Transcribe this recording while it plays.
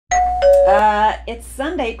It's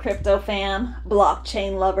Sunday, crypto fam,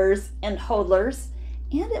 blockchain lovers, and hodlers.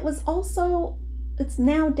 And it's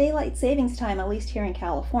now daylight savings time, at least here in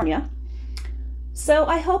California. So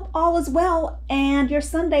I hope all is well and your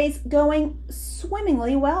Sunday's going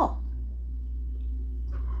swimmingly well.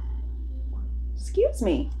 Excuse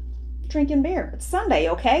me, drinking beer. It's Sunday,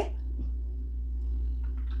 okay?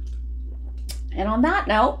 And on that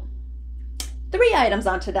note, 3 items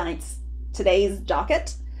on today's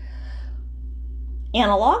docket.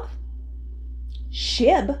 Analog,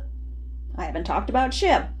 Shib, I haven't talked about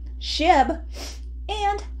Shib,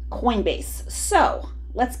 and Coinbase. So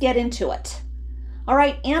let's get into it. All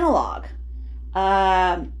right, Analog.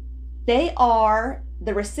 They are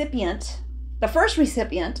the first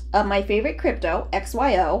recipient of my favorite crypto,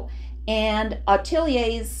 XYO, and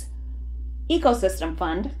HODLers ecosystem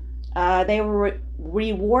fund. They were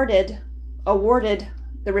awarded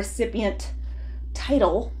the recipient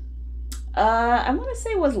title. I want to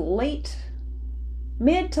say it was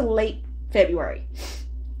mid to late February.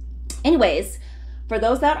 Anyways, for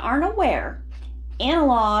those that aren't aware,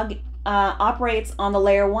 Analog operates on the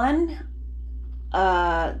layer 1,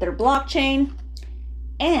 their blockchain,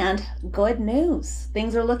 and good news,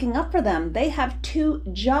 things are looking up for them. They have 2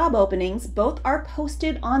 job openings, both are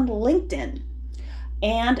posted on LinkedIn.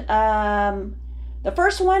 And the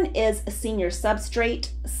first one is a senior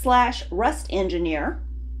Substrate / Rust engineer.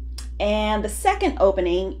 And the second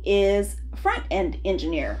opening is front-end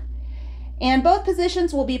engineer. And both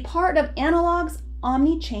positions will be part of Analog's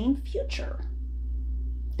omni-chain future.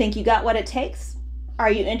 Think you got what it takes?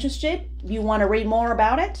 Are you interested? You want to read more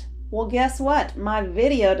about it? Well, guess what? My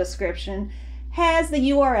video description has the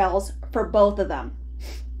URLs for both of them.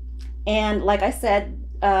 And like I said,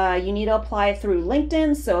 you need to apply through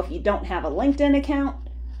LinkedIn. So if you don't have a LinkedIn account,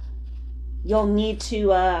 you'll need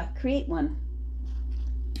to create one.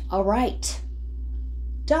 All right,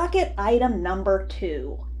 docket item number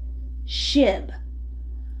 2, Shib.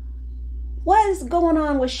 What is going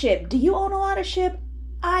on with Shib? Do you own a lot of Shib?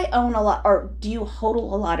 I own a lot, or do you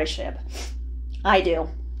hodl a lot of Shib? I do.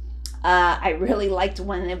 I really liked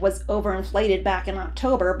when it was overinflated back in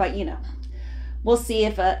October, but we'll see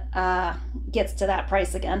if it gets to that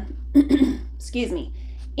price again. Excuse me.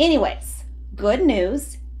 Anyways, good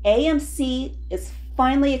news. AMC is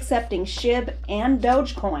finally accepting Shib and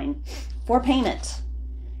Dogecoin for payment,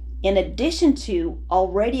 in addition to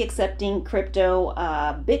already accepting crypto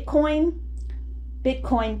Bitcoin,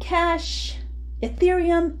 Bitcoin Cash,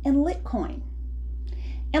 Ethereum, and Litecoin.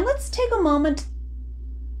 And let's take a moment,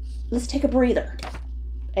 let's take a breather.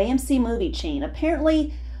 AMC movie chain.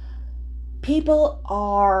 Apparently, people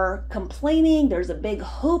are complaining. There's a big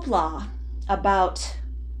hoopla about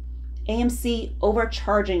AMC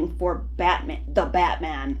overcharging for the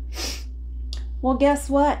Batman. Well, guess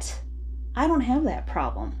what? I don't have that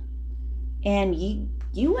problem. And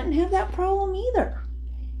you wouldn't have that problem either.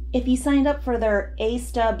 If you signed up for their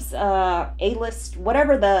A-Stubs, A-List,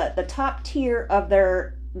 whatever the top tier of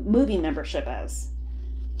their movie membership is.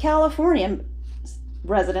 California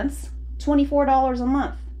residents, $24 a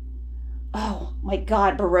month. Oh my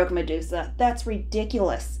God, Baroque Medusa, that's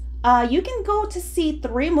ridiculous. You can go to see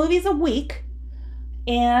 3 movies a week,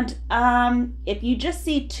 and if you just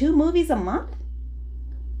see 2 movies a month,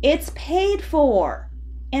 it's paid for,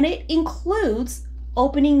 and it includes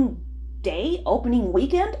opening day, opening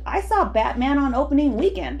weekend. I saw Batman on opening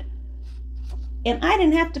weekend, and I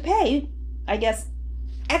didn't have to pay, I guess,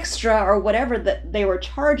 extra or whatever that they were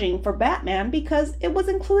charging for Batman because it was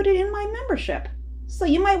included in my membership. So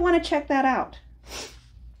you might want to check that out.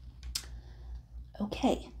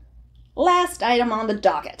 Okay. Last item on the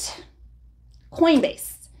docket,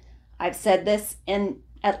 Coinbase. I've said this in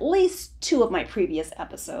at least 2 of my previous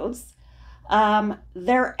episodes.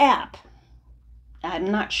 Their app,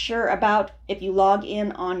 I'm not sure about if you log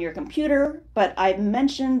in on your computer, but I've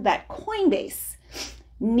mentioned that Coinbase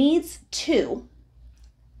needs to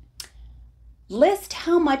list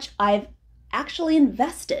how much I've actually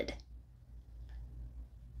invested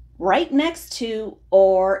right next to,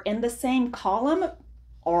 or in the same column,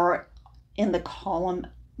 or in the column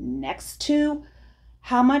next to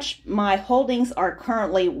how much my holdings are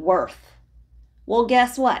currently worth. Well,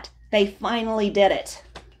 guess what? They finally did it.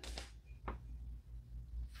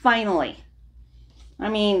 Finally. I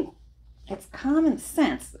mean, it's common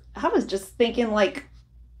sense. I was just thinking,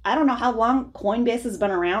 I don't know how long Coinbase has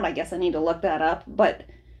been around. I guess I need to look that up. But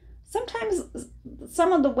sometimes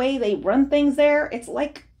some of the way they run things there, it's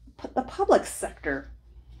like the public sector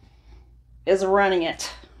is running it.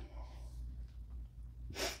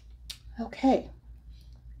 Okay.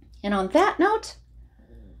 And on that note,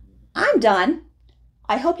 I'm done.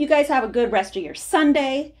 I hope you guys have a good rest of your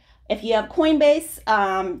Sunday. If you have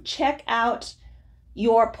Coinbase, check out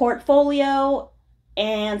your portfolio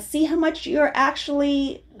and see how much you've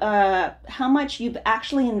actually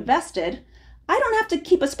invested. I don't have to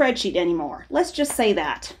keep a spreadsheet anymore. Let's just say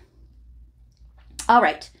that. All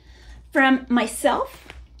right. From myself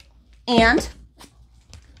and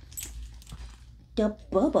the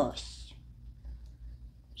Bubbles.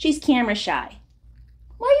 She's camera shy.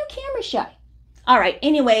 Why are you camera shy? All right.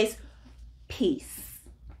 Anyways, peace.